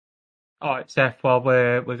All right, Seth. Well,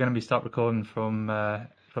 we're going to be start recording from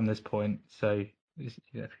this point. So,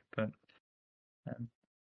 yeah, but, um,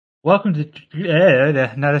 welcome to.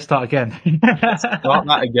 Yeah, no, let's start again. Start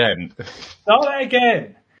that again. Start that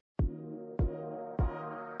again.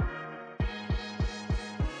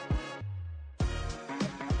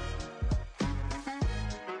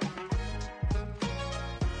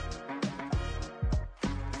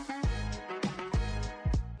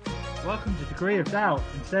 Welcome to Degree of Doubt.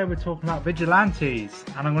 Instead, we're talking about Vigilantes,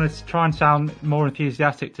 and I'm going to try and sound more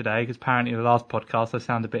enthusiastic today because apparently the last podcast I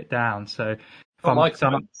sound a bit down. So if I'm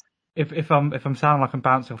sounding like I'm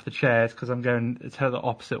bouncing off the chairs because I'm going to the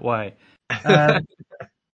opposite way.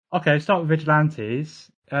 Okay, start with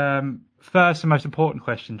Vigilantes. First and most important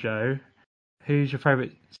question, Joe. Who's your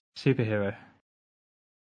favourite superhero?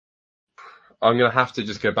 I'm going to have to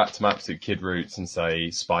just go back to my absolute kid roots and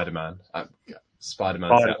say Spider-Man.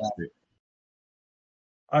 Spider-Man's the absolute...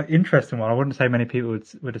 Interesting one. I wouldn't say many people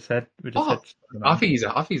would have said. I think he's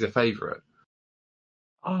a favourite.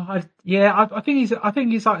 I think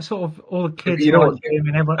he's like sort of all the kids like him,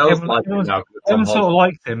 and everyone sort of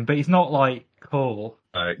likes him, but he's not like cool.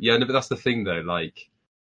 But that's the thing though. Like,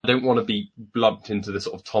 I don't want to be lumped into the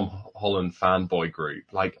sort of Tom Holland fanboy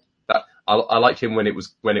group. Like that, I liked him when it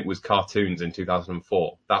was cartoons in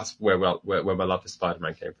 2004. That's where my love for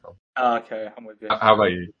Spider-Man came from. Okay, I'm with you. How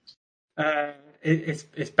about you?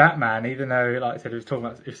 It's Batman, even though, like I said, if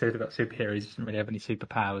you said about superheroes, he doesn't really have any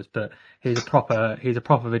superpowers, but he's a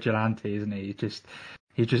proper vigilante, isn't he?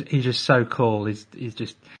 He's just so cool. He's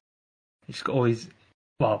got all these.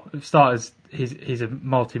 Well, for starters, he's a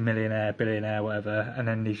multi-millionaire, billionaire, whatever, and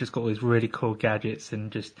then he's just got all these really cool gadgets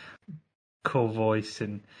and just cool voice.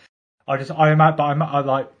 And I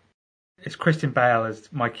like it's Christian Bale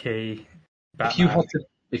as my key Batman.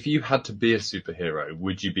 If you had to be a superhero,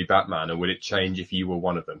 would you be Batman, or would it change if you were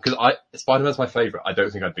one of them? Because Spider-Man's my favourite. I don't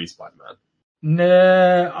think I'd be Spider-Man.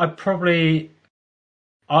 No, I'd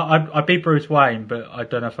be Bruce Wayne, but I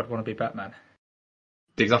don't know if I'd want to be Batman.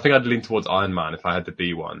 Because I think I'd lean towards Iron Man if I had to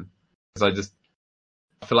be one. Because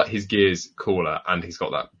I feel like his gear's cooler, and he's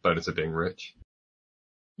got that bonus of being rich.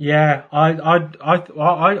 Yeah,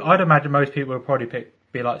 I'd imagine most people would probably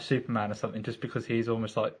be like Superman or something, just because he's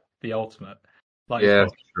almost like the ultimate. Like, yeah,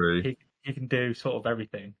 true. He can do sort of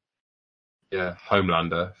everything. Yeah,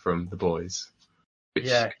 Homelander from The Boys.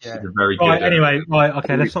 Yeah. Is a very right, good. Anyway, right,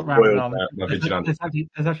 okay, let's stop rambling on.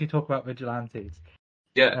 Let's actually talk about Vigilantes.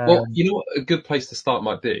 Yeah, well, you know what a good place to start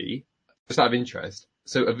might be, just out of interest.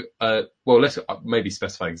 So, let's maybe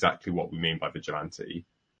specify exactly what we mean by vigilante,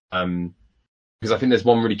 because I think there's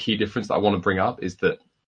one really key difference that I want to bring up is that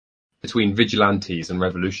between vigilantes and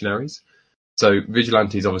revolutionaries. So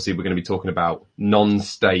vigilantes, obviously, we're going to be talking about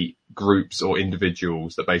non-state groups or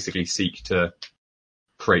individuals that basically seek to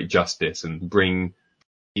create justice and bring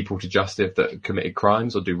people to justice that have committed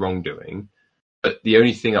crimes or do wrongdoing. But the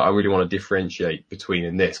only thing that I really want to differentiate between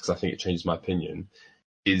in this, because I think it changes my opinion,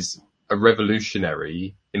 is a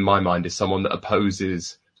revolutionary, in my mind, is someone that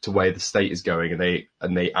opposes to where the state is going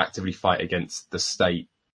and they actively fight against the state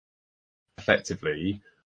effectively.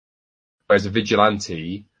 Whereas a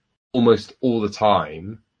vigilante, almost all the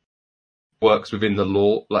time, works within the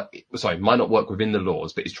law. Might not work within the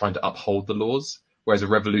laws, but is trying to uphold the laws. Whereas a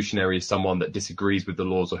revolutionary is someone that disagrees with the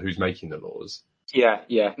laws or who's making the laws. Yeah.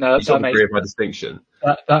 No, you sort of agree with my distinction.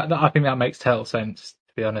 I think that makes total sense,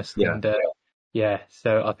 to be honest. Yeah. And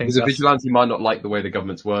so I think because a vigilante might not like the way the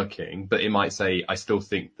government's working, but it might say, I still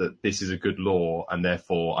think that this is a good law, and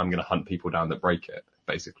therefore I'm going to hunt people down that break it.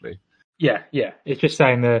 Basically. Yeah. It's just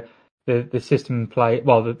saying the system play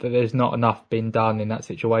well. That there's not enough being done in that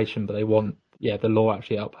situation, but they want the law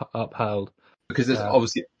actually upheld. Because there's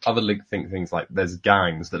obviously other things like there's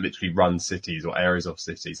gangs that literally run cities or areas of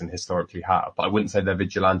cities and historically have, but I wouldn't say they're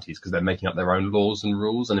vigilantes because they're making up their own laws and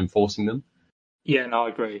rules and enforcing them. Yeah, no, I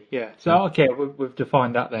agree. Yeah, so okay, we've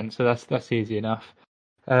defined that then, so that's easy enough.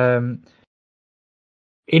 In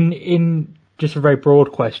just a very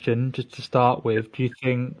broad question, just to start with, do you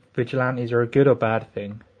think vigilantes are a good or bad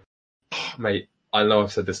thing? Mate, I know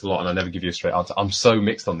I've said this a lot and I never give you a straight answer. I'm so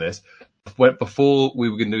mixed on this. Before we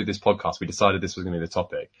were going to do this podcast, we decided this was going to be the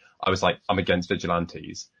topic. I was like, I'm against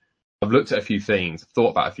vigilantes. I've looked at a few things,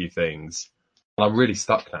 thought about a few things, and I'm really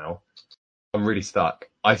stuck now.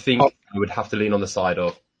 I think I would have to lean on the side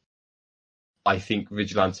of, I think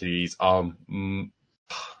vigilantes are,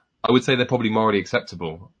 I would say they're probably morally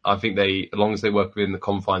acceptable. I think as long as they work within the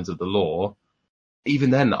confines of the law,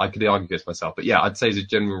 even then I could argue against myself. But yeah, I'd say as a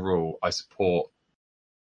general rule, I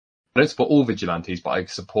don't support all vigilantes, but I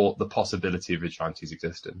support the possibility of vigilantes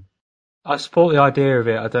existing. I support the idea of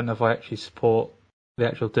it. I don't know if I actually support the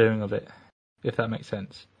actual doing of it, if that makes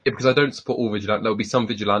sense. Yeah, because I don't support all vigilantes. There'll be some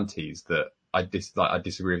vigilantes that I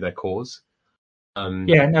disagree with their cause.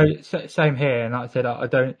 Yeah, no, same here. And like I said, I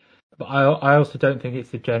don't, but I also don't think it's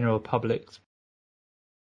the general public's.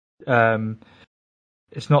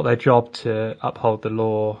 It's not their job to uphold the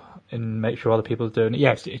law and make sure other people are doing it.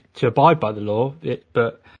 Yes, to abide by the law,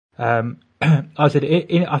 but I said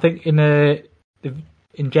I think in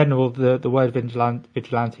general the word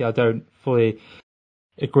vigilante I don't fully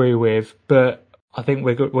agree with, but I think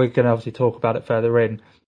we're going to obviously talk about it further in.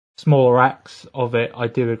 Smaller acts of it, I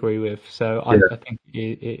do agree with. So I think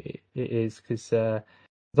it is because, as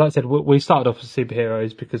I said, we started off as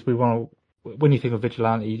superheroes because we want to. When you think of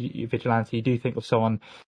vigilante, you do think of someone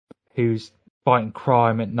who's fighting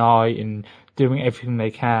crime at night and doing everything they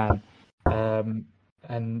can. And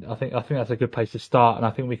I think that's a good place to start. And I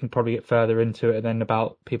think we can probably get further into it, and then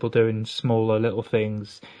about people doing smaller little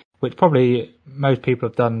things, which probably most people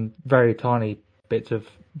have done very tiny bits of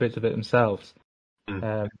it themselves.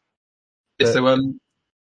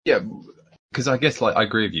 Yeah, because I guess I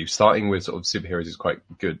agree with you. Starting with sort of superheroes is quite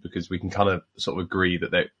good because we can kind of sort of agree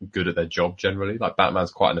that they're good at their job generally. Like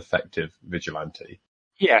Batman's quite an effective vigilante.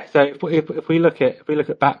 Yeah, so if we look at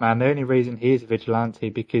Batman, the only reason he is a vigilante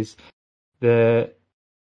because we've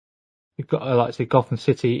got like I say Gotham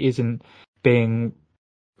City it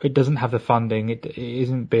doesn't have the funding, it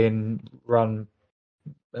isn't being run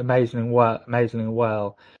amazingly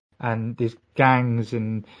well, and these gangs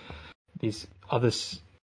and these others.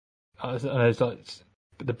 There's like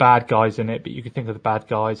the bad guys in it, but you can think of the bad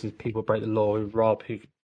guys as people who break the law, who rob, who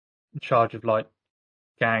in charge of like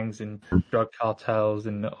gangs and drug cartels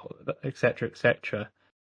and etc. etc.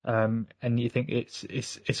 And you think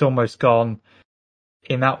it's almost gone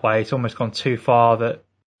in that way. It's almost gone too far that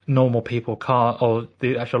normal people can't, or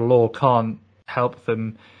the actual law can't help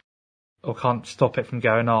them or can't stop it from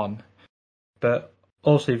going on. But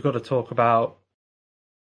also, you've got to talk about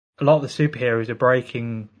a lot of the superheroes are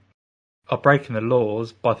breaking the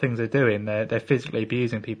laws by things they're doing. They're physically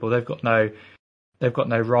abusing people. They've got no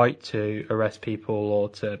right to arrest people or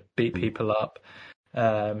to beat people up.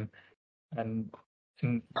 And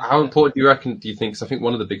How important do you think? Because I think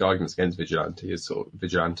one of the big arguments against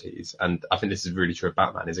vigilantes, and I think this is really true of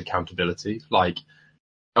Batman, is accountability. Like,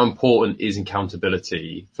 how important is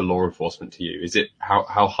accountability for law enforcement to you? Is it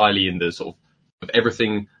how highly in the sort of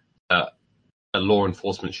everything that a law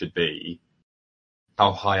enforcement should be?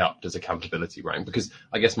 How high up does accountability rank? Because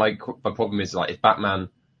I guess my problem is like if Batman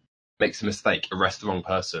makes a mistake, arrests the wrong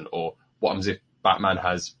person, or what happens if Batman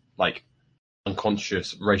has like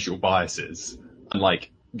unconscious racial biases and like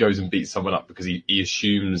goes and beats someone up because he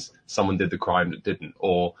assumes someone did the crime that didn't,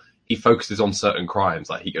 or he focuses on certain crimes,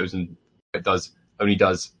 like he goes and only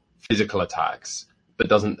does physical attacks, but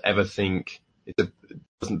doesn't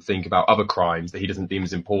think about other crimes that he doesn't deem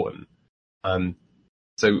as important.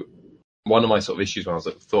 So one of my sort of issues when I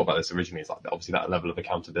thought about this originally is like obviously that level of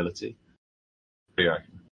accountability. Yeah.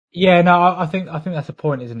 Yeah, no, I think that's a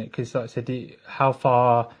point, isn't it? Because like I said, how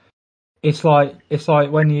far it's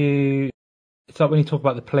like when you talk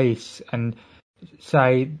about the police and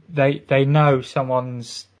say they know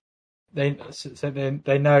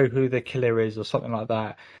they know who the killer is or something like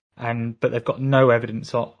that, but they've got no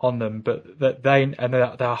evidence on them, but that they're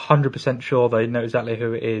 100% sure they know exactly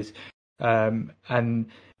who it is,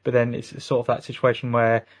 but then it's sort of that situation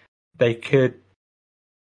where they could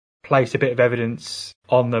place a bit of evidence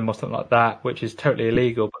on them or something like that, which is totally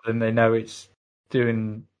illegal, but then they know it's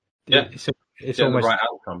doing. Yeah, it's almost the right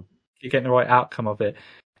outcome. You're getting the right outcome of it.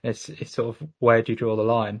 It's sort of where do you draw the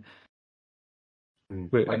line?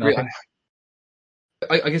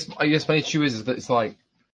 I guess my issue is that it's like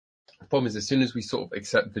the problem is as soon as we sort of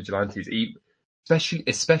accept vigilantes,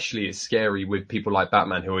 especially it's scary with people like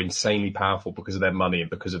Batman who are insanely powerful because of their money and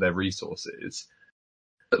because of their resources.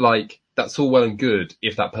 But like that's all well and good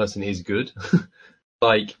if that person is good.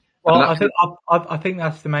 Like, well, I think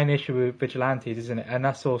that's the main issue with vigilantes, isn't it? And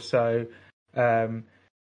that's also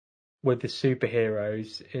with the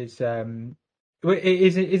superheroes is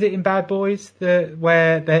it in Bad Boys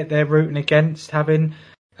where they're rooting against having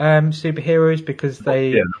superheroes because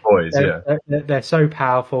they're so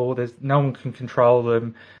powerful. There's no one can control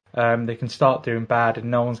them. They can start doing bad, and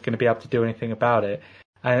no one's going to be able to do anything about it.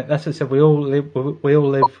 And that's what I said. We all live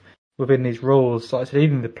within these rules. Like I said,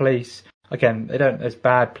 even the police. Again, they don't as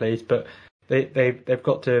bad police, but they've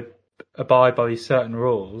got to abide by these certain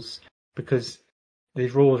rules because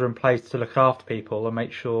these rules are in place to look after people and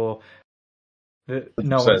make sure that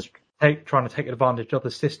no one's trying to take advantage of the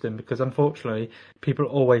system. Because unfortunately, people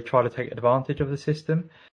always try to take advantage of the system.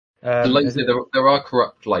 And like you said, there are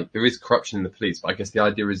there is corruption in the police, but I guess the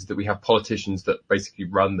idea is that we have politicians that basically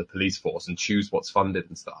run the police force and choose what's funded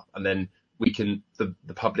and stuff, and then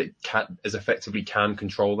the public as effectively can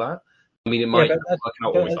control that. I mean, it might work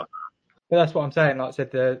out always like that. But that's what I'm saying. Like I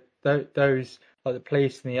said, those like the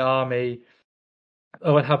police and the army,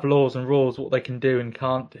 would have laws and rules what they can do and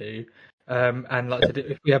can't do. And like I said,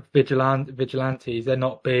 if we have vigilantes, they're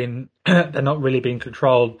not really being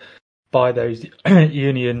controlled by those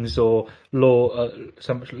unions or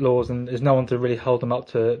so much laws, and there's no one to really hold them up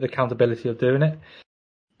to the accountability of doing it.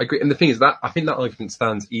 I agree, and the thing is that I think that argument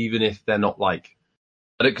stands even if they're not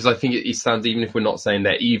because I think it stands even if we're not saying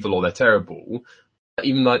they're evil or they're terrible.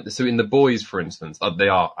 Even so in The Boys, for instance, they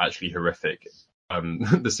are actually horrific.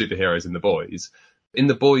 The superheroes in The Boys. In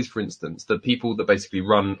The Boys, for instance, the people that basically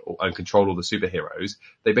run and control all the superheroes,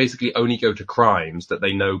 they basically only go to crimes that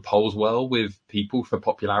they know polls well with people for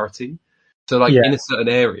popularity. So in a certain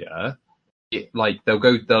area,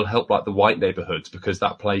 they'll help the white neighborhoods because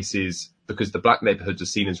because the black neighborhoods are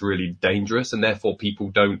seen as really dangerous, and therefore people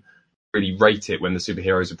don't really rate it when the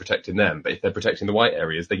superheroes are protecting them. But if they're protecting the white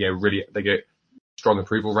areas, they get strong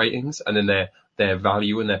approval ratings, and then their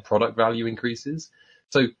value and their product value increases.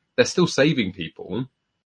 So they're still saving people,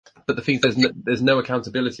 but the thing is there's no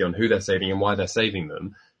accountability on who they're saving and why they're saving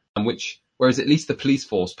them, whereas at least the police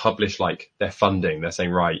force publish their funding. They're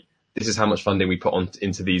saying, right, this is how much funding we put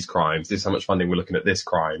into these crimes. This is how much funding we're looking at this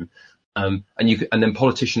crime. And then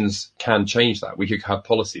politicians can change that. We could have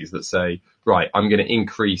policies that say, right, I'm going to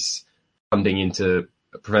increase funding into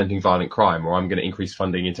preventing violent crime, or I'm going to increase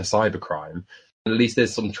funding into cybercrime. And at least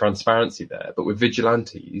there's some transparency there. But with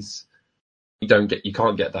vigilantes, you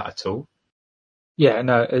can't get that at all. Yeah,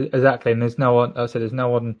 no, exactly. And there's no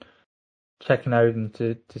one checking over them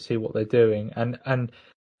to see what they're doing. And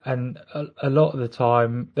a lot of the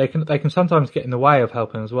time they can sometimes get in the way of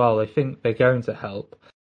helping as well. They think they're going to help,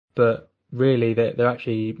 but really they're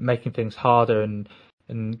actually making things harder and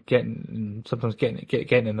sometimes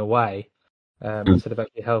getting in the way instead of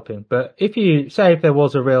actually helping. But if there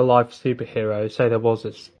was a real life superhero, say there was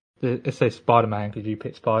let's say Spider-Man, because you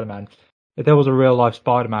picked Spider-Man. If there was a real life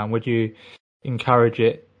Spider-Man, would you encourage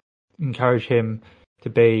him to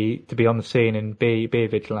be on the scene and be a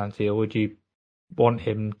vigilante, or would you want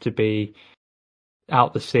him to be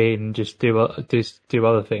out the scene and just do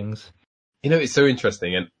other things? It's so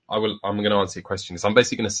interesting, and I'm going to answer your question because I'm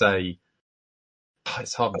basically going to say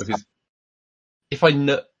it's hard because if I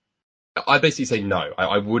know, I basically say no.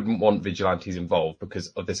 I wouldn't want vigilantes involved because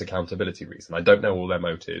of this accountability reason. I don't know all their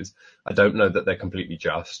motives. I don't know that they're completely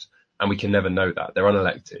just, and we can never know that. They're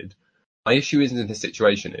unelected. My issue isn't in this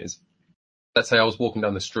situation is, let's say I was walking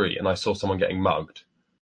down the street and I saw someone getting mugged,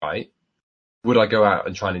 right? Would I go out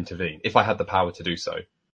and try and intervene if I had the power to do so?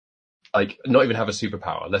 Not even have a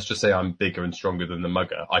superpower. Let's just say I'm bigger and stronger than the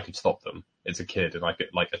mugger. I could stop them. It's a kid, and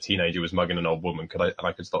a teenager was mugging an old woman.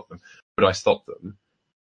 I could stop them. Would I stop them?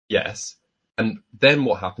 Yes. And then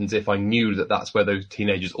what happens if I knew that that's where those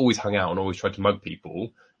teenagers always hung out and always tried to mug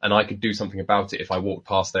people, and I could do something about it if I walked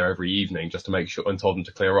past there every evening just to make sure and told them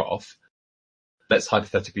to clear off? Let's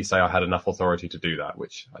hypothetically say I had enough authority to do that,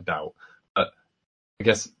 which I doubt. But I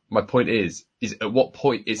guess my point is at what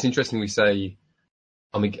point, it's interesting we say,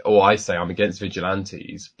 I say I'm against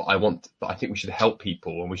vigilantes, but I think we should help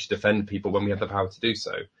people and we should defend people when we have the power to do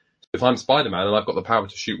so. If I'm Spider-Man and I've got the power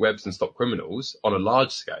to shoot webs and stop criminals on a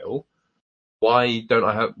large scale, I'm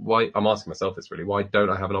asking myself this really, why don't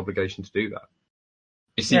I have an obligation to do that?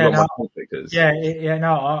 You see what my conflict is?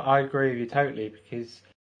 I agree with you totally,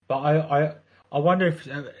 but I wonder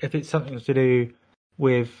if it's something to do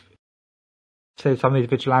with, so some of these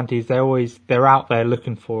vigilantes, they're out there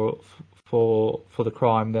looking for the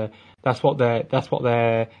crime. That's what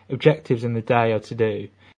their objectives in the day are to do,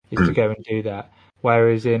 is to go and do that.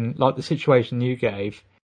 Whereas in the situation you gave,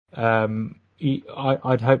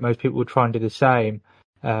 I'd hope most people would try and do the same.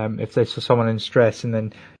 If they saw someone in stress, and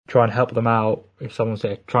then try and help them out if someone's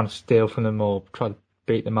there trying to steal from them or try to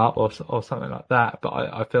beat them up or something like that. But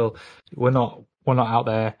I feel we're not out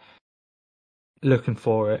there looking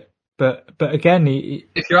for it. But again,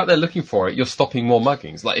 if you're out there looking for it, you're stopping more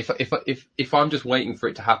muggings. If I'm just waiting for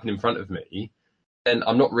it to happen in front of me, then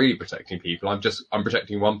I'm not really protecting people. I'm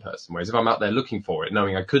protecting one person. Whereas if I'm out there looking for it,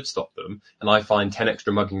 knowing I could stop them, and I find 10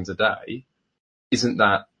 extra muggings a day, isn't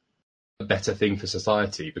that a better thing for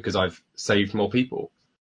society because I've saved more people?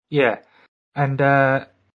 Yeah, and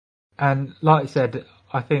like I said,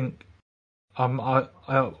 I think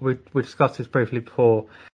we discussed this briefly before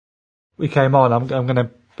we came on. I'm just going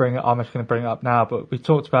to bring it up now. But we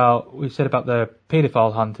said about the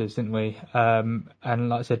paedophile hunters, didn't we? And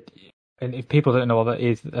like I said, and if people don't know what that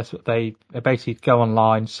is, that's what they basically go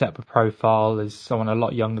online, set up a profile as someone a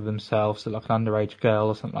lot younger themselves, so like an underage girl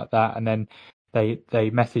or something like that, and then they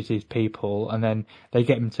message these people, and then they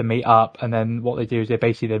get them to meet up, and then what they do is they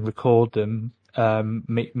basically then record them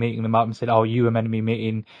meeting them up and said, "Oh, you were meant to be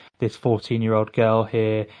meeting this 14-year-old girl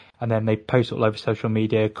here," and then they post it all over social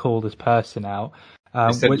media, call this person out,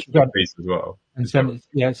 Which which police as well. and send it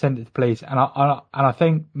to the police. And I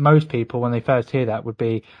think most people, when they first hear that, would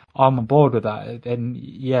be, "I'm on board with that." And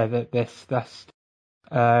yeah, that's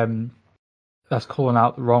calling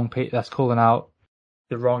out the wrong people. That's calling out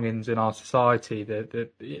the wrongings in our society, the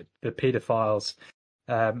paedophiles.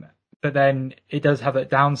 But then it does have that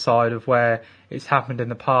downside of where it's happened in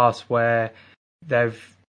the past, where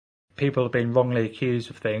people have been wrongly accused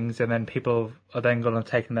of things, and then people are then going to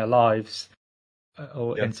take their lives,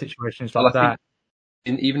 or in situations like that.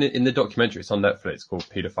 Even in the documentary, it's on Netflix, called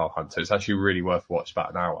Paedophile Hunt, so it's actually really worth watching,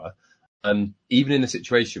 about an hour. Even in the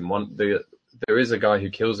situation, there is a guy who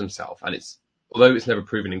kills himself, and although it's never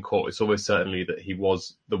proven in court, it's almost certainly that he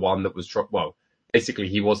was the one that was basically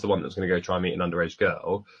he was the one that was going to go try and meet an underage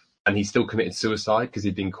girl, and he still committed suicide because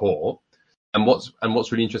he'd been caught. And what's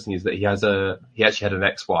really interesting is that he actually had an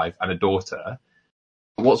ex-wife and a daughter.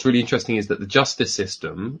 What's really interesting is that the justice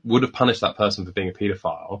system would have punished that person for being a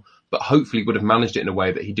paedophile, but hopefully would have managed it in a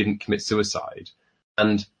way that he didn't commit suicide.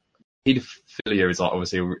 And paedophilia is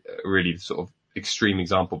obviously a really sort of extreme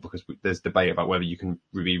example, because there's debate about whether you can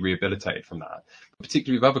be rehabilitated from that. But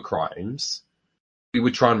particularly with other crimes, we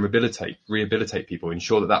would try and rehabilitate people,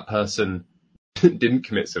 ensure that person didn't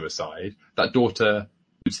commit suicide, that daughter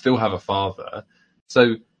would still have a father.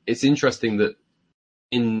 So it's interesting that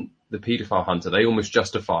in the paedophile hunter, they almost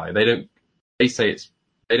justify. They say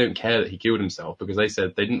they don't care that he killed himself, because they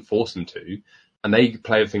said they didn't force him to, and they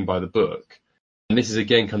play everything by the book. And this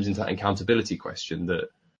again comes into that accountability question that.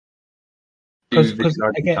 Because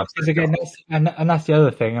again, that's the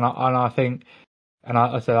other thing, and I think, and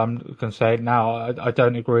I said I'm going to say it now. I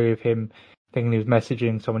don't agree with him thinking he was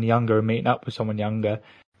messaging someone younger and meeting up with someone younger,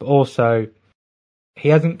 but also he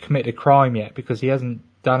hasn't committed a crime yet, because he hasn't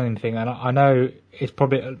done anything. And I know it's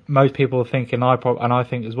probably most people think, and I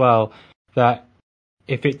think as well, that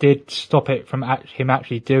if it did stop it from him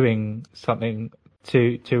actually doing something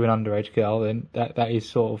to an underage girl, then that is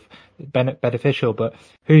sort of beneficial. But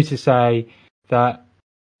who's to say that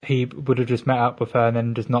he would have just met up with her and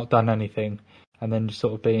then just not done anything, and then just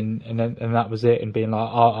sort of been, and that was it, and being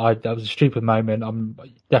like, that was a stupid moment, I'm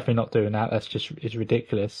definitely not doing that, it's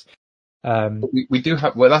ridiculous. We do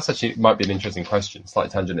have, that's actually might be an interesting question, slight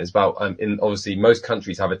tangent, is about, obviously most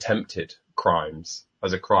countries have attempted crimes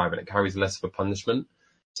as a crime, and it carries less of a punishment.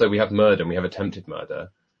 So we have murder and we have attempted murder,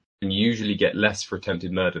 and you usually get less for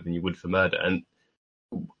attempted murder than you would for murder. And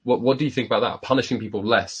what do you think about that? Punishing people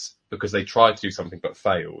less because they tried to do something but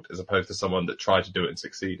failed, as opposed to someone that tried to do it and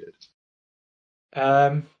succeeded?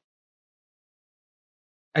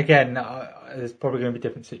 Again, there's probably going to be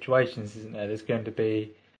different situations, isn't there? There's going to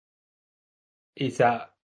be, so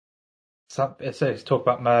let's talk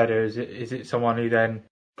about murder. Is it someone who then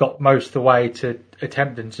got most of the way to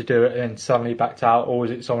attempting to do it and then suddenly backed out, or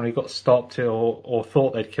is it someone who got stopped or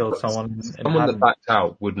thought they'd killed someone? Someone that backed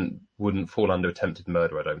out wouldn't fall under attempted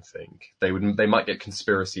murder, I don't think. They might get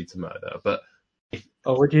conspiracy to murder, but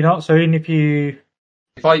would you not? So even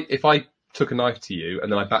if I took a knife to you and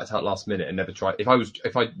then I backed out last minute and never tried, if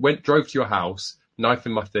I drove to your house, knife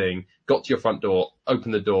in my thing, got to your front door,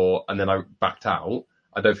 opened the door, and then I backed out,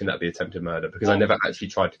 I don't think that'd be attempted murder, because I never actually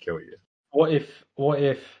tried to kill you. What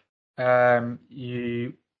if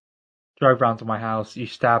you drove round to my house, you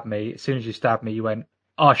stabbed me. As soon as you stabbed me, you went,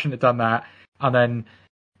 "Oh, I shouldn't have done that," and then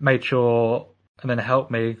made sure, and then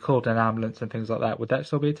helped me, called an ambulance and things like that. Would that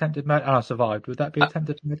still be attempted murder? And I survived. Would that be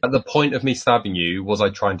attempted murder? At the point of me stabbing you, was I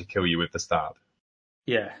trying to kill you with the stab?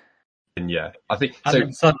 Yeah. And yeah, I think. And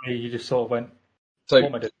then suddenly you just sort of went. So what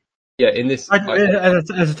am I doing? Yeah, in this,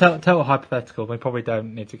 as a total hypothetical, we probably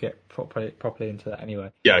don't need to get properly into that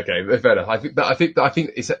anyway. Yeah, okay, fair enough. I think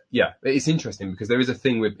it's interesting, because there is a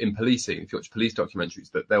thing in policing. If you watch police documentaries,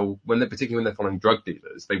 that particularly when they're following drug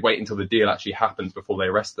dealers, they wait until the deal actually happens before they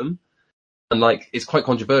arrest them. And it's quite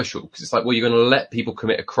controversial, because it's well, you're going to let people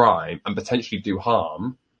commit a crime and potentially do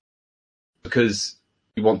harm because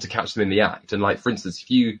you want to catch them in the act. And for instance, if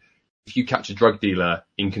you catch a drug dealer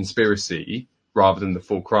in conspiracy rather than the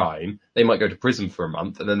full crime, they might go to prison for a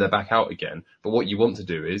month and then they're back out again. But what you want to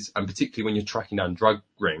do is, and particularly when you're tracking down drug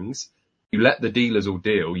rings, you let the dealers all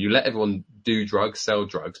deal, you let everyone do drugs, sell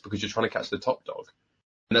drugs, because you're trying to catch the top dog.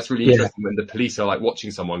 And that's really interesting when the police are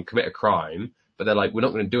watching someone commit a crime, but they're like, we're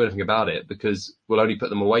not going to do anything about it because we'll only put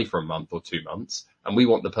them away for a month or 2 months, and we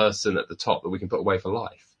want the person at the top that we can put away for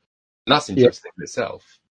life. And that's interesting in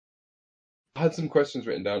itself. I had some questions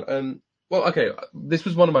written down. Well, okay, this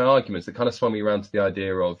was one of my arguments that kind of swung me around to the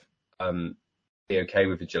idea of being okay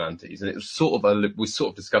with vigilantes, and it was sort of we sort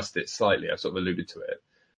of discussed it slightly. I sort of alluded to it,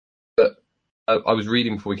 but I was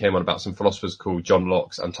reading before we came on about some philosophers called John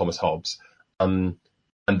Locke and Thomas Hobbes, and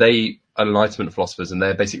they are Enlightenment philosophers, and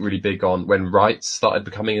they're basically really big on when rights started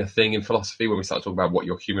becoming a thing in philosophy. When we started talking about what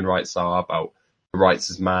your human rights are, about the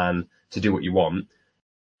rights as man to do what you want.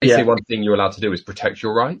 They say one thing you're allowed to do is protect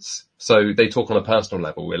your rights. So they talk on a personal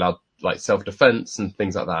level. We're allowed like self-defense and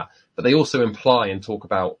things like that. But they also imply and talk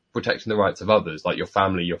about protecting the rights of others, like your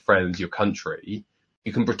family, your friends, your country.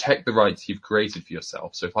 You can protect the rights you've created for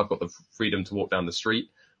yourself. So if I've got the freedom to walk down the street,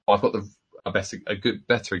 or I've got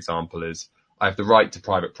better example is I have the right to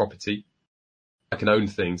private property. I can own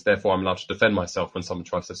things. Therefore, I'm allowed to defend myself when someone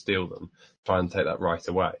tries to steal them, try and take that right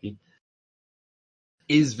away.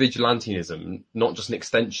 Is vigilantism not just an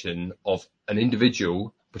extension of an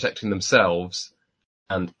individual protecting themselves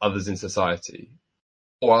and others in society?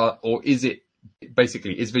 Or is it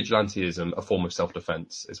basically, is vigilantism a form of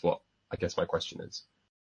self-defense, is what I guess my question is.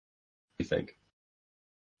 What do you think?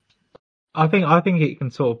 I think it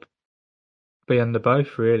can sort of be under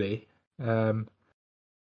both, really. I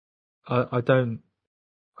don't.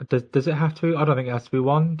 Does it have to? I don't think it has to be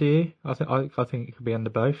one. Do you? I think it could be under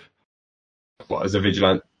both. What, as a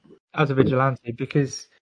vigilante? As a vigilante, because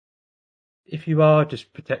if you are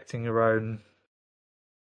just protecting your own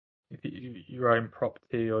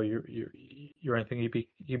property or your own thing,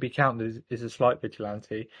 you'd be counted as a slight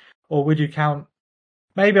vigilante. Or would you count?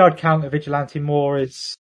 Maybe I'd count a vigilante more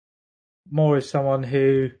as someone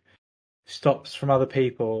who stops from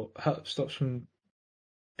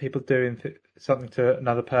people doing something to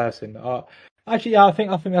another person. Actually, yeah, I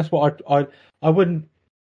think that's what I wouldn't.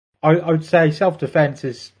 I would say self-defense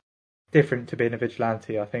is different to being a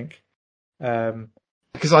vigilante. I think.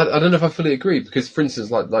 Because I don't know if I fully agree. Because, for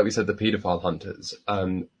instance, like we said, the paedophile hunters,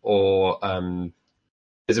 or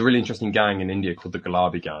there's a really interesting gang in India called the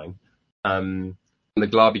Gulabi gang. And the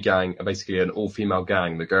Gulabi gang are basically an all-female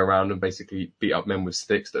gang that go around and basically beat up men with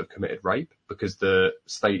sticks that have committed rape, because the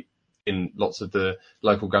state in lots of the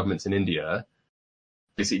local governments in India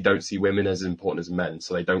basically don't see women as important as men,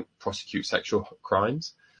 so they don't prosecute sexual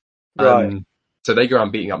crimes. Right. So they go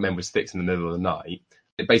around beating up men with sticks in the middle of the night.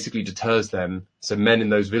 It basically deters them. So men in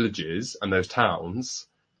those villages and those towns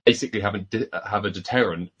basically have a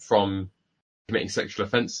deterrent from committing sexual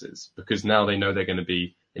offences, because now they know they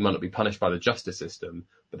might not be punished by the justice system,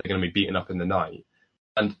 but they're going to be beaten up in the night.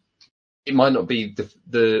 And it might not be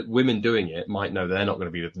the women doing it might know they're not going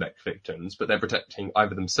to be the next victims, but they're protecting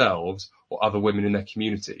either themselves or other women in their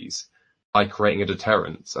communities by creating a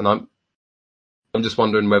deterrence. And I'm just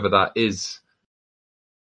wondering whether that is.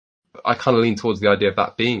 I kind of lean towards the idea of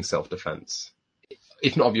that being self-defense,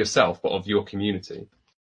 if not of yourself, but of your community.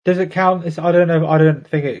 Does it count as? I don't know. I don't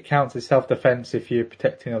think it counts as self-defense if you're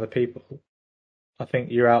protecting other people. I think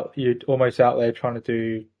you're almost out there trying to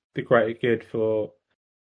do the greater good for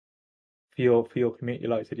your community,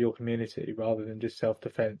 like I said, your community, rather than just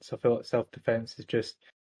self-defense. I feel like self-defense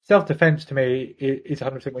to me is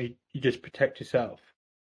 100% where you just protect yourself.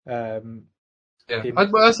 Yeah,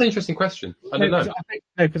 well, that's an interesting question. I don't know.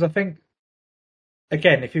 Because I think,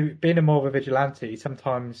 again, if you're being more of a vigilante,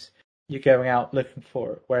 sometimes you're going out looking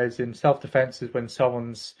for it. Whereas in self-defense is when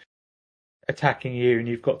someone's attacking you and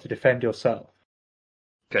you've got to defend yourself.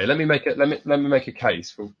 Okay, let me make a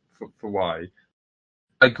case for why.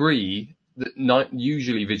 I agree that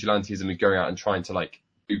usually vigilantism is going out and trying to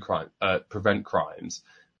do prevent crimes.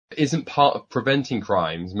 It isn't part of preventing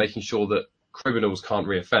crimes, making sure that criminals can't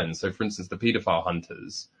reoffend. So, for instance, the paedophile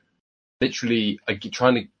hunters literally are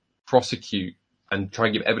trying to prosecute and try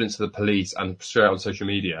and give evidence to the police and share it on social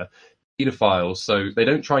media paedophiles. So they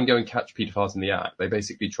don't try and go and catch paedophiles in the act. They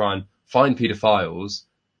basically try and find paedophiles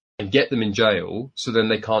and get them in jail, so then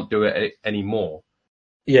they can't do it anymore.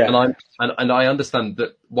 Yeah. And I understand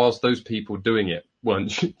that whilst those people doing it weren't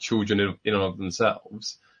children in and of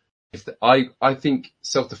themselves, I think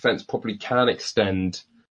self-defense probably can extend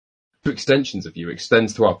to extensions of you. It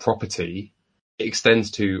extends to our property. It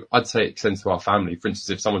extends to our family. For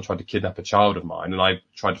instance, if someone tried to kidnap a child of mine and I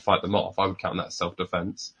tried to fight them off, I would count that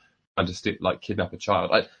self-defense and just kidnap a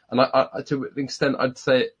child. I to an extent, I'd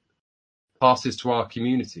say it passes to our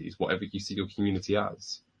communities, whatever you see your community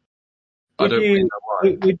as.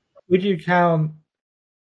 Would you count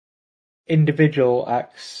individual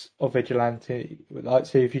acts of vigilante? Like,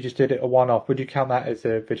 say, if you just did it a one-off, would you count that as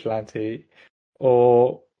a vigilante?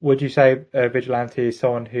 Or would you say a vigilante is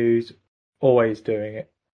someone who's always doing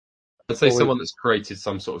it? I'd say Always. someone that's created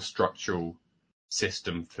some sort of structural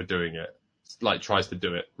system for doing it, like tries to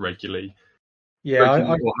do it regularly, Yeah,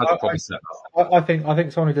 regularly or has a proper set. I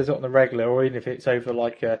think someone who does it on the regular, or even if it's over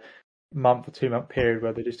like a month or 2 month period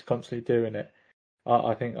where they're just constantly doing it,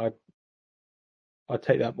 I think I'd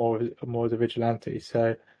take that more as a vigilante. So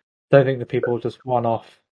I don't think the people just one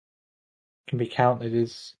off can be counted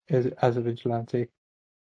as a vigilante.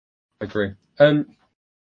 I agree.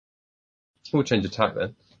 We'll change the tack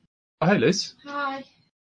then. Oh, hey, Liz. Hi.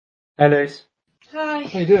 Hello. Hi.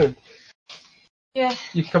 How you doing? Yeah.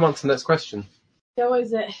 You can come on to the next question. Yeah, what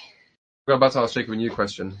is it? We're about to ask Jacob a new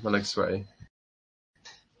question. My leg's sweaty.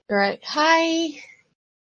 Right. Hi.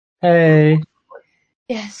 Hey.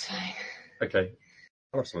 Yes, fine. Okay.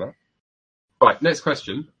 I'll answer that. Right, next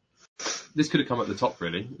question. This could have come at the top,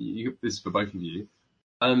 really. This is for both of you.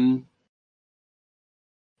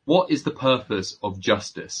 What is the purpose of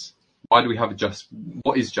justice? Why do we have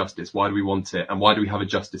what is justice? Why do we want it? And why do we have a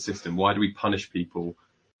justice system? Why do we punish people?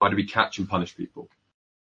 Why do we catch and punish people?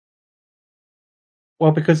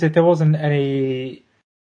 Well, because if there wasn't any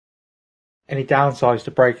downsides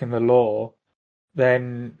to breaking the law,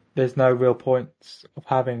 then there's no real point of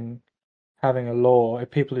having a law.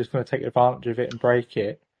 If people are just going to take advantage of it and break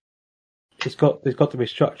it, there's got to be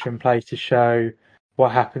structure in place to show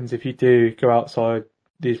what happens if you do go outside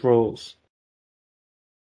these rules.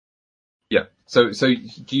 Yeah. So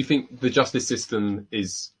do you think the justice system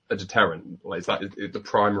is a deterrent? Like, is that the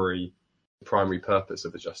primary purpose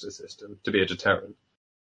of the justice system, to be a deterrent?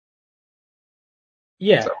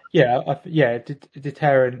 Yeah,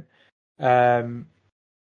 deterrent, and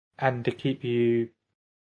to keep you.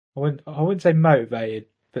 I wouldn't say motivated,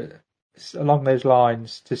 but along those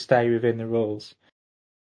lines to stay within the rules.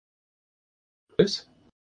 Liz?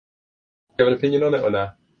 Do you have an opinion on it or no?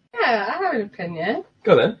 Yeah, I have an opinion.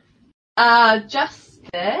 Go then.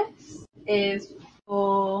 Justice is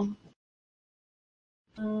for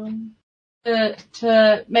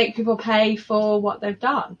to make people pay for what they've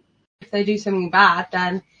done. If they do something bad,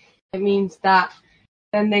 then it means that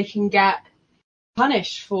then they can get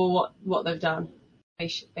punished for what they've done,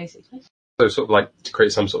 basically. So sort of like to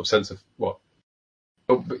create some sort of sense of what?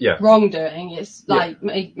 Oh, but yeah. Wrongdoing. It's like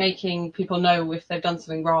making people know if they've done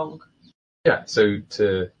something wrong. Yeah. So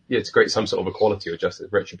to create some sort of equality or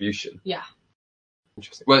justice, retribution. Yeah.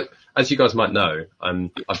 Interesting. Well, as you guys might know,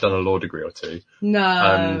 I've done a law degree or two.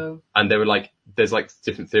 No. And they were like, there's like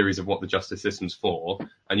different theories of what the justice system's for,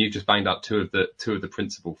 and you've just banged out two of the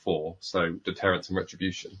principal four. So deterrence and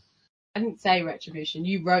retribution. I didn't say retribution.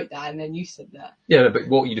 You wrote that and then you said that. Yeah, but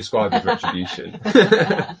what you described as retribution.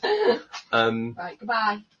 Right,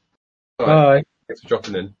 goodbye. All right, Bye. thanks for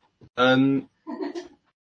dropping in.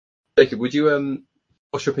 Jacob, would you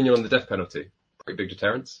what's your opinion on the death penalty? Pretty big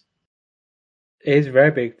deterrence. It is a very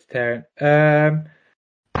big deterrent.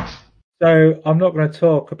 So I'm not going to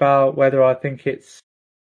talk about whether I think it's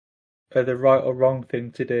the right or wrong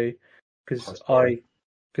thing to do, because I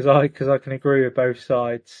can agree with both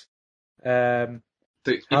sides. So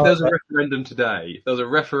if there was a referendum today, if there was a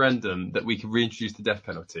referendum that we could reintroduce the death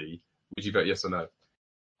penalty, would you vote yes or no?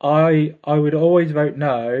 I would always vote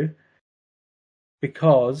no,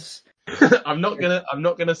 because I'm not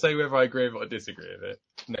gonna say whether I agree with it or disagree with it.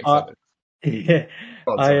 Next sentence. Yeah,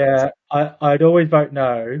 Oh, I'd always vote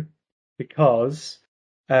no, because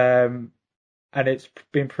and it's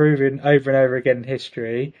been proven over and over again in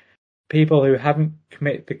history, people who haven't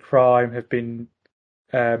committed the crime have been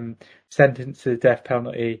sentenced to the death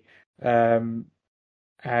penalty, and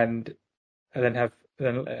then at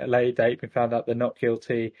a later date been found out they're not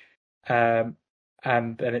guilty, and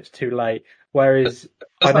then it's too late. Whereas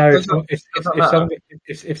I know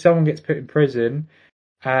if someone gets put in prison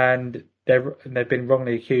and they've been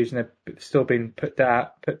wrongly accused and they've still been put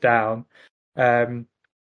down,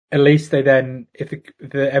 at least they then, if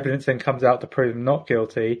the evidence then comes out to prove them not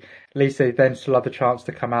guilty, at least they then still have the chance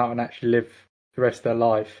to come out and actually live the rest of their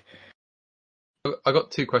life. I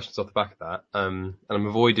got two questions off the back of that, and I'm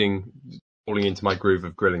avoiding falling into my groove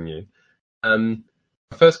of grilling you. My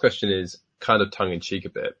first question is kind of tongue in cheek a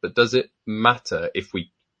bit, but does it matter if the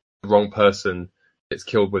wrong person gets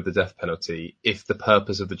killed with the death penalty if the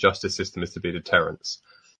purpose of the justice system is to be deterrence?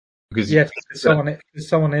 Because yes,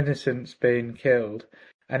 someone innocent's been killed,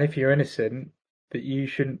 and if you're innocent, that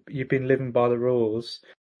you've been living by the rules,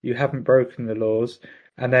 you haven't broken the laws,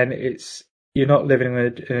 and then you're not living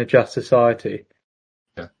in a just society.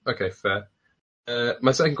 Yeah. Okay. Fair.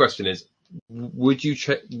 My second question is: would you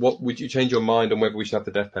change your mind on whether we should have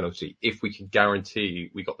the death penalty if we could guarantee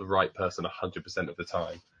we got the right person 100% of the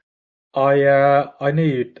time? I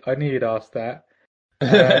knew you'd ask that.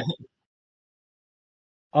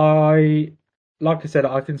 Uh, like I said,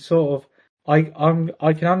 I can sort of, I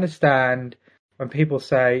can understand when people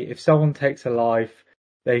say if someone takes a life,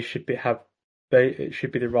 they should be have, it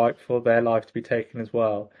should be the right for their life to be taken as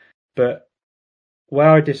well. But where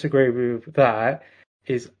I disagree with that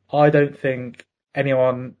is I don't think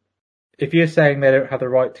anyone, if you're saying they don't have the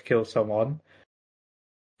right to kill someone,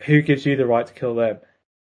 who gives you the right to kill them?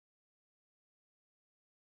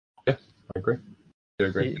 Yeah, I agree. I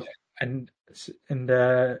agree. And and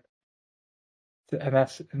uh, and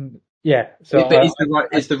that's yeah. So But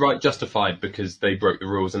is the right justified because they broke the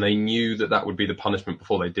rules and they knew that that would be the punishment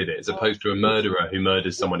before they did it, as opposed to a murderer who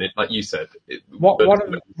murders someone? Like you said,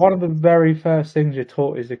 one of the very first things you're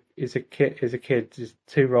taught is a kid is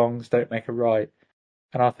two wrongs don't make a right,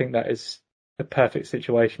 and I think that is the perfect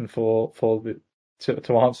situation for the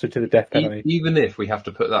to answer to the death penalty. Even if we have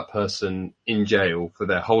to put that person in jail for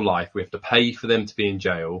their whole life, we have to pay for them to be in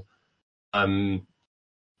jail.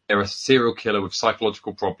 They're a serial killer with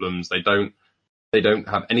psychological problems. They don't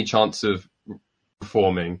have any chance of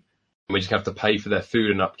reforming, and we just have to pay for their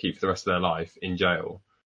food and upkeep for the rest of their life in jail.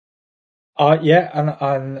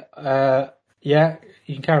 Yeah, yeah,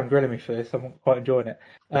 you can carry on grilling me for this. I'm quite enjoying it.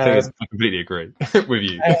 I completely agree with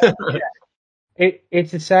you.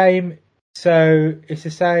 It's the same. So it's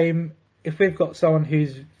the same. If we've got someone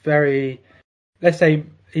who's very, let's say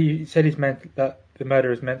he said that the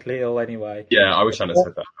murderer is mentally ill anyway. Yeah, I wish I had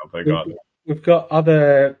said that. But we've got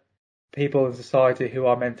other people in society who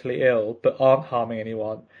are mentally ill but aren't harming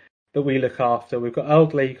anyone that we look after. We've got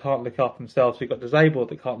elderly who can't look after themselves. We've got disabled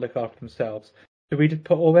that can't look after themselves. Do we just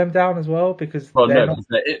put all them down as well? Because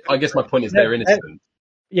I guess my point is they're innocent.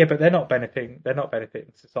 Yeah, but they're not benefiting. They're not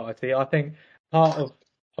benefiting society. I think part of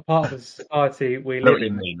the society we live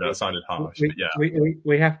in. That sounded harsh, we, but yeah.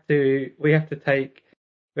 we have to take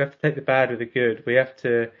the bad with the good.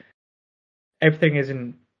 Everything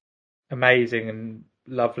isn't amazing and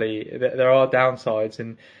lovely. There are downsides,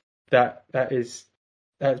 and that's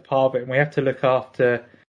part of it. And we have to look after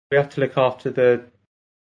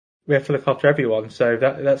everyone. So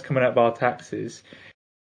that's coming out of our taxes.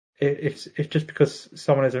 If just because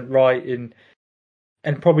someone isn't right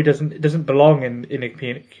and probably doesn't belong in a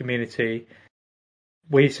community,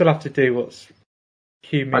 we still have to do what's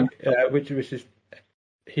human, which is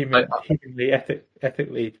humanly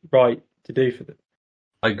ethically right to do for them.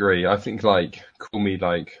 I agree. I think call me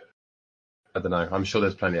I don't know. I'm sure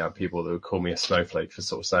there's plenty of people that would call me a snowflake for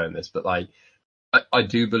sort of saying this, but I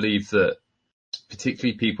do believe that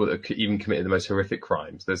particularly people that have even committed the most horrific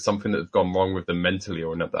crimes, there's something that has gone wrong with them mentally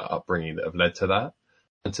or in that upbringing that have led to that.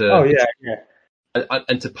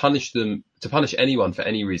 And to punish them, to punish anyone for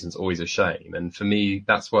any reason is always a shame. And for me,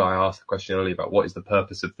 that's why I asked the question earlier about what is the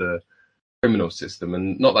purpose of the criminal system.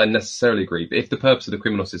 And not that I necessarily agree, but if the purpose of the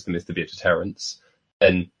criminal system is to be a deterrence,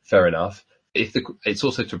 then fair enough. It's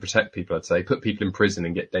also to protect people, I'd say, put people in prison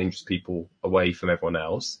and get dangerous people away from everyone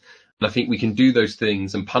else. And I think we can do those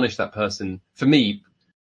things and punish that person. For me,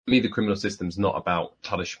 the criminal system's not about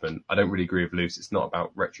punishment. I don't really agree with Luce. It's not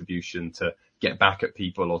about retribution to get back at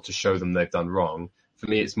people or to show them they've done wrong. For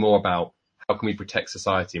me, it's more about how can we protect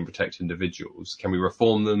society and protect individuals? Can we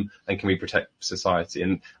reform them and can we protect society?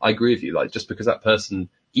 And I agree with you, just because that person,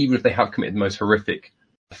 even if they have committed the most horrific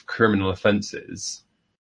criminal offences,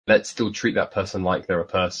 let's still treat that person like they're a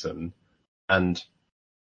person and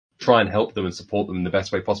try and help them and support them in the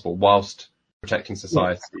best way possible whilst protecting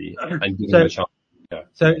society and giving them a chance. Yeah.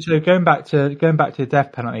 So going back to the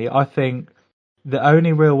death penalty, I think the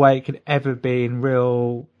only real way it could ever be in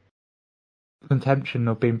real contention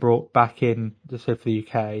of being brought back in, just say for the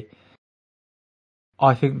UK,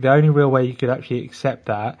 I think the only real way you could actually accept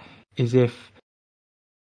that is if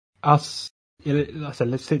us, like I said,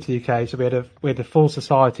 let's stick to the UK. So we had a full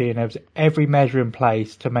society and there was every measure in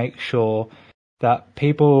place to make sure that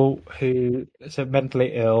people who are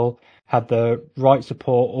mentally ill had the right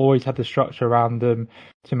support, always had the structure around them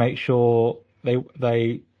to make sure they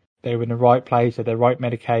were in the right place, had the right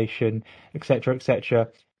medication, etc., etc.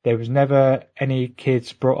 There was never any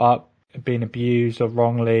kids brought up being abused or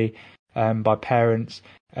wrongly by parents,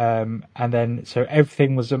 and then so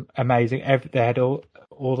everything was amazing. They had all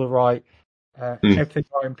the right. Everything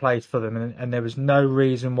right in place for them, and there was no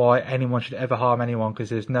reason why anyone should ever harm anyone because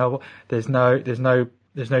there's no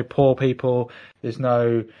poor people, there's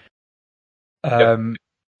no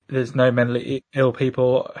mentally ill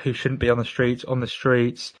people who shouldn't be on the streets.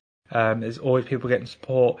 There's always people getting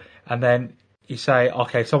support, and then you say,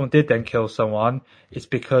 okay, if someone did then kill someone, it's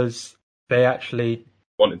because they actually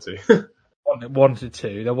wanted to. wanted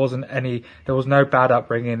to. There wasn't any. There was no bad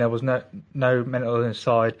upbringing. There was no mental illness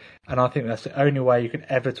side, and I think that's the only way you can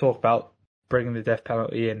ever talk about bringing the death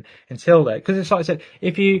penalty in until then. Because it's like I said,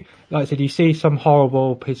 if you, like I said, you see some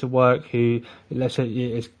horrible piece of work who, let's say,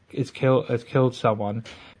 is killed someone,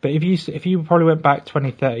 but if you probably went back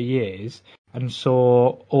 20, 30 years and saw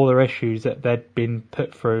all their issues that they'd been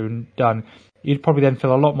put through and done, you'd probably then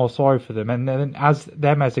feel a lot more sorry for them. And then as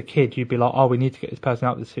a kid, you'd be like, oh, we need to get this person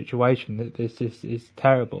out of this situation. This is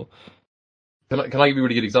terrible. Can I give you a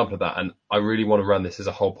really good example of that? And I really want to run this as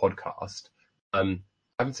a whole podcast. I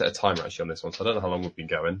haven't set a timer actually on this one, so I don't know how long we've been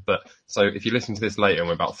going. But so if you listen to this later and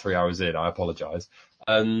we're about 3 hours in, I apologise.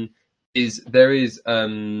 Is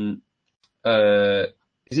it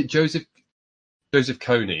Joseph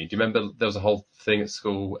Kony? Do you remember there was a whole thing at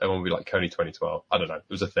school? Everyone would be like Kony 2012. I don't know. It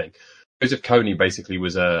was a thing. Joseph Kony basically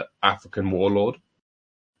was a African warlord,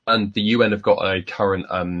 and the UN have got a current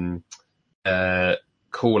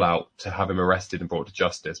call out to have him arrested and brought to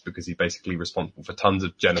justice because he's basically responsible for tons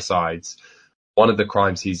of genocides. One of the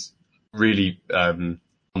crimes he's really on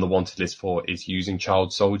the wanted list for is using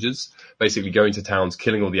child soldiers, basically going to towns,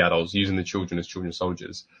 killing all the adults, using the children as children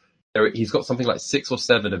soldiers. He's got something like 6 or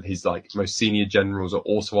 7 of his like most senior generals are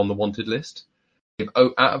also on the wanted list.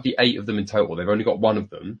 Out of the 8 of them in total, they've only got one of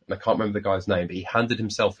them, and I can't remember the guy's name, but he handed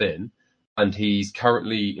himself in, and he's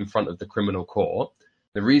currently in front of the criminal court.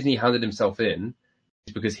 The reason he handed himself in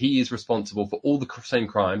is because he is responsible for all the same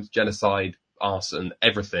crimes, genocide, arson,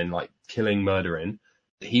 everything, like killing, murdering.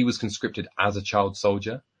 He was conscripted as a child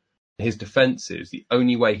soldier. His defense is the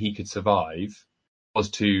only way he could survive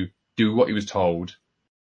was to do what he was told,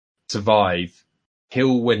 survive,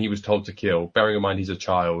 kill when he was told to kill, bearing in mind he's a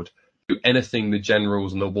child, do anything the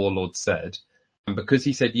generals and the warlords said. And because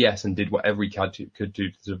he said yes and did whatever he could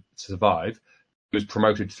do to survive, he was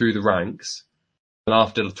promoted through the ranks. And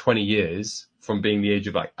after 20 years, from being the age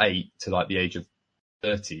of like 8 to like the age of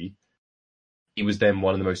 30, he was then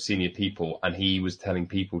one of the most senior people, and he was telling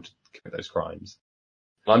people to commit those crimes.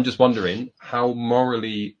 And I'm just wondering how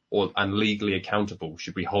morally and legally accountable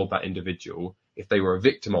should we hold that individual if they were a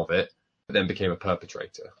victim of it, but then became a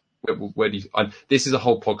perpetrator? Where do you? This is a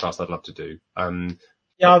whole podcast I'd love to do.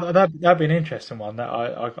 Yeah, that'd be an interesting one. That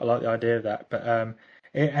I like the idea of that, but and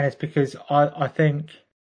it's because I think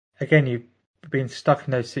again you've been stuck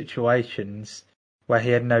in those situations where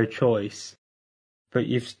he had no choice, but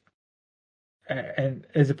and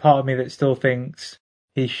there's a part of me that still thinks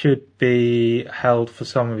he should be held for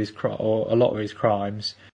some of his or a lot of his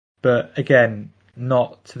crimes, but again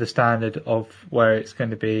not to the standard of where it's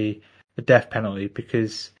going to be the death penalty,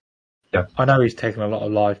 because. Yeah. I know he's taken a lot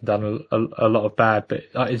of life and done a lot of bad, but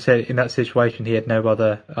like you said, in that situation, he had no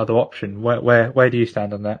other option. Where do you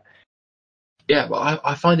stand on that? Yeah, well,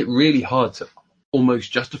 I find it really hard to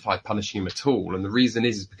almost justify punishing him at all, and the reason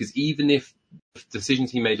is because even if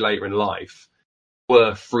decisions he made later in life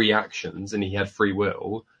were free actions and he had free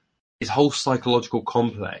will, his whole psychological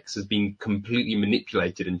complex has been completely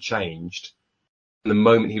manipulated and changed from the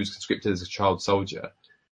moment he was conscripted as a child soldier.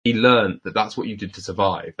 He learned that that's what you did to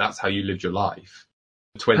survive. That's how you lived your life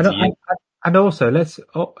for 20 years. And also,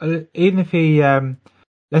 even if he,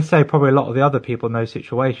 let's say probably a lot of the other people in those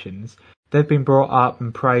situations, they've been brought up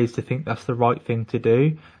and praised to think that's the right thing to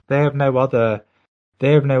do. They have no other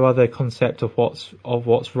concept of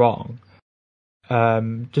what's wrong.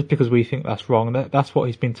 Just because we think that's wrong, that's what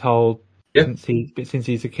he's been told since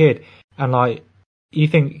he's a kid. And like, you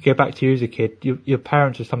think, go back to you as a kid, your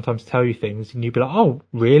parents will sometimes tell you things and you'd be like, oh,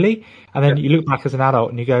 really? And then you look back as an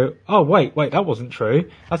adult and you go, oh, wait, that wasn't true.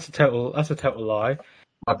 That's a total lie.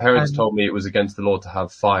 My parents told me it was against the law to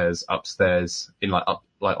have fires upstairs up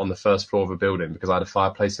on the first floor of a building because I had a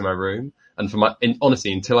fireplace in my room. And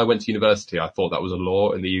honestly, until I went to university, I thought that was a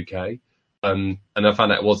law in the UK. And I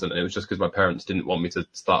found out it wasn't. And it was just because my parents didn't want me to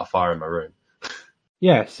start a fire in my room.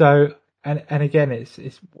 Yeah. So, and again, it's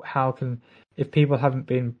how can, if people haven't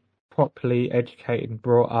been properly educated and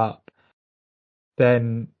brought up,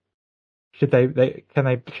 then should they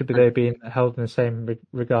be held in the same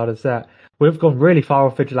regard as that? We've gone really far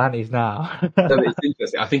off vigilantes now. It's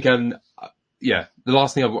interesting. I think, the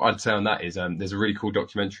last thing I'd say on that is there's a really cool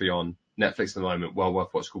documentary on Netflix at the moment, well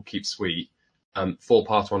worth watching, called Keep Sweet.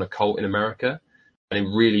 4-parter on a cult in America, and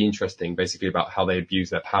it's really interesting, basically about how they abuse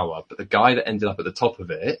their power. But the guy that ended up at the top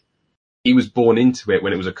of it, he was born into it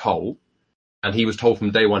when it was a cult. And he was told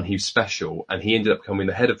from day one he was special, and he ended up becoming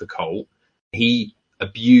the head of the cult. He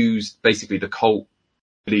abused, basically, the cult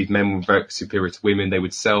believed men were very superior to women. They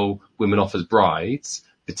would sell women off as brides,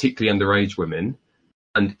 particularly underage women.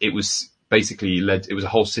 And it was basically it was a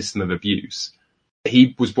whole system of abuse.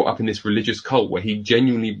 he was brought up in this religious cult where he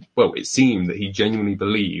genuinely, well, it seemed that he genuinely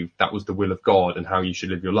believed that was the will of God and how you should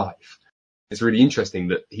live your life. It's really interesting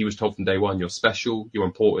that he was told from day one, you're special, you're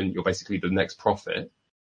important, you're basically the next prophet,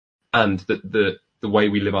 and that the way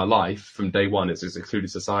we live our life from day one as a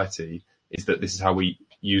secluded society is that this is how we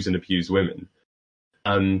use and abuse women.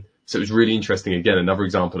 So it was really interesting, again, another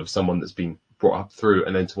example of someone that's been brought up through,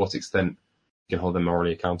 and then to what extent you can hold them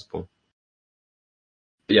morally accountable.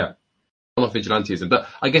 But yeah, off vigilantism. But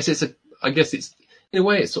I guess it's in a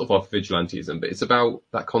way it's sort of off vigilantism, but it's about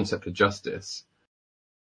that concept of justice.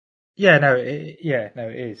 It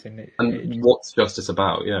is, and what's justice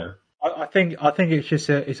about? Yeah, I think it's just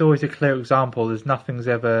it's always a clear example. There's nothing's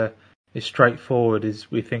ever as straightforward as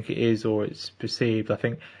we think it is or it's perceived. I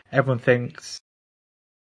think everyone thinks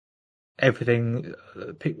everything.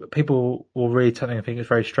 People will read something and think it's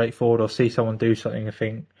very straightforward, or see someone do something and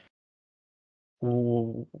think,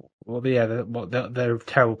 well, yeah, they're a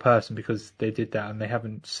terrible person because they did that, and they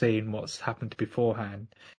haven't seen what's happened beforehand.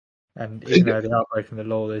 And even though they are breaking the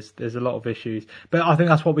law, there's a lot of issues. But I think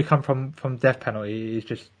that's what we come from death penalty. Is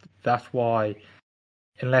just that's why,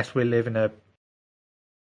 unless we live in a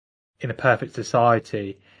perfect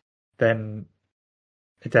society, then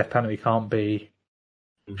a death penalty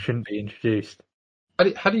shouldn't be introduced.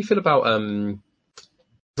 How do you feel about? Because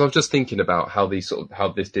I was just thinking about how this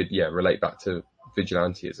did relate back to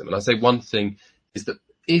vigilantism, and I say one thing is that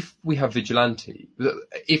if we don't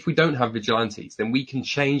have vigilantes, then we can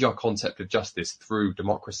change our concept of justice through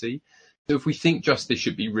democracy. So if we think justice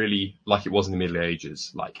should be really like it was in the Middle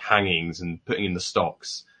Ages, like hangings and putting in the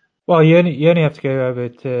stocks. Well, you only have to go over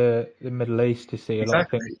to the Middle East to see a lot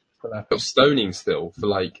of things. Of stoning still for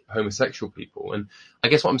like homosexual people. And I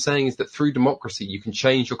guess what I'm saying is that through democracy, you can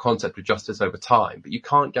change your concept of justice over time, but you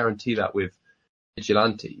can't guarantee that with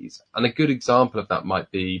vigilantes. And a good example of that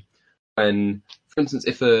might be when, for instance,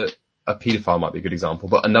 if a paedophile might be a good example,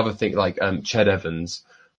 but another thing like Ched Evans,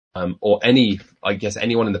 or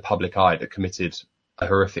anyone in the public eye that committed a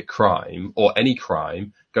horrific crime or any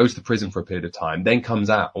crime, goes to prison for a period of time, then comes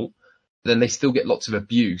out, then they still get lots of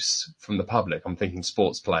abuse from the public. I'm thinking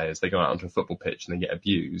sports players, they go out onto a football pitch and they get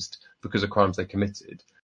abused because of crimes they committed.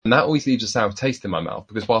 And that always leaves a sour taste in my mouth,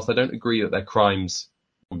 because whilst I don't agree that their crimes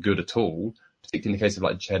were good at all, particularly in the case of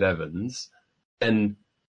like Ched Evans, then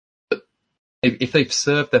if they've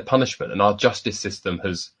served their punishment and our justice system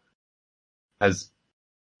has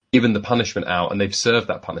given the punishment out and they've served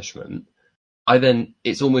that punishment,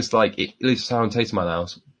 it's almost like it leaves a sour taste in my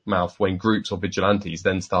mouth when groups or vigilantes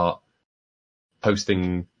then start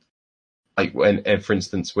posting, like when, for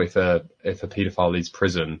instance, if a paedophile leaves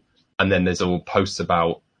prison, and then there's all posts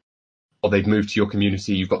about, they've moved to your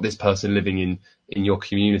community, you've got this person living in your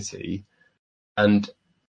community, and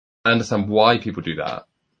I understand why people do that.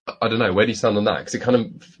 I don't know, where do you stand on that? Because it kind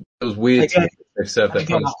of feels weird to me if they've served their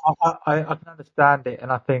punishment. I can understand it,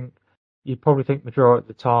 and I think you'd probably think majority of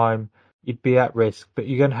the time you'd be at risk, but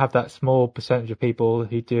you're going to have that small percentage of people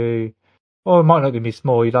who do. Or it might not even be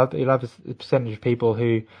small. You'll have a percentage of people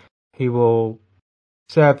who will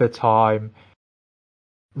serve their time,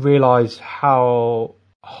 realise how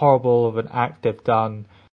horrible of an act they've done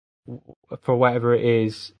for whatever it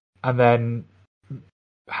is, and then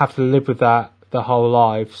have to live with that their whole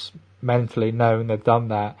lives mentally, knowing they've done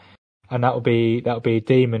that, and that'll be a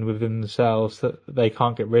demon within themselves that they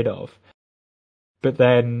can't get rid of. But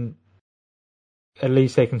then at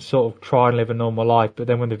least they can sort of try and live a normal life. But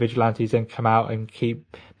then when the vigilantes then come out and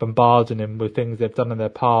keep bombarding them with things they've done in their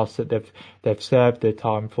past that they've served their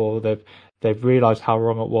time for, they've realised how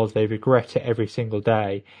wrong it was, they regret it every single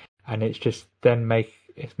day, and it's just then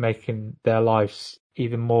making their lives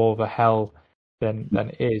even more of a hell than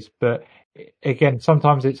it is. But again,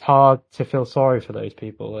 sometimes it's hard to feel sorry for those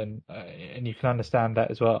people, and you can understand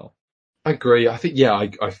that as well. I agree. I think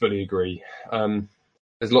I fully agree.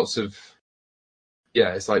 There's lots of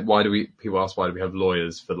it's like, people ask why do we have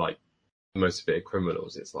lawyers for like the most severe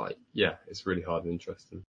criminals? It's like, it's really hard and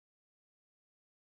interesting.